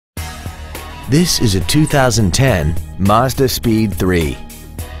This is a 2010 MazdaSpeed3.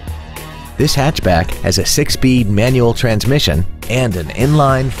 This hatchback has a 6-speed manual transmission and an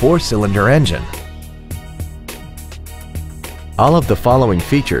inline 4-cylinder engine. All of the following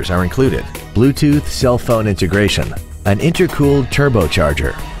features are included: Bluetooth cell phone integration, an intercooled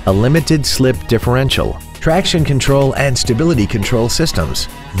turbocharger, a limited slip differential, traction control and stability control systems,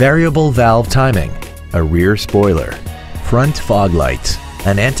 variable valve timing, a rear spoiler, front fog lights,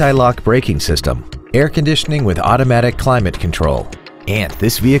 an anti-lock braking system, air conditioning with automatic climate control, and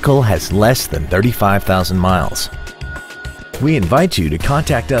this vehicle has less than 35,000 miles. We invite you to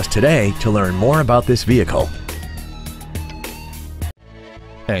contact us today to learn more about this vehicle.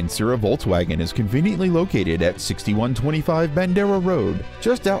 Ancira Volkswagen is conveniently located at 6125 Bandera Road,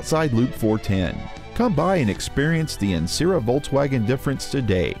 just outside Loop 410. Come by and experience the Ancira Volkswagen difference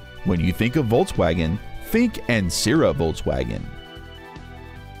today. When you think of Volkswagen, think Ancira Volkswagen.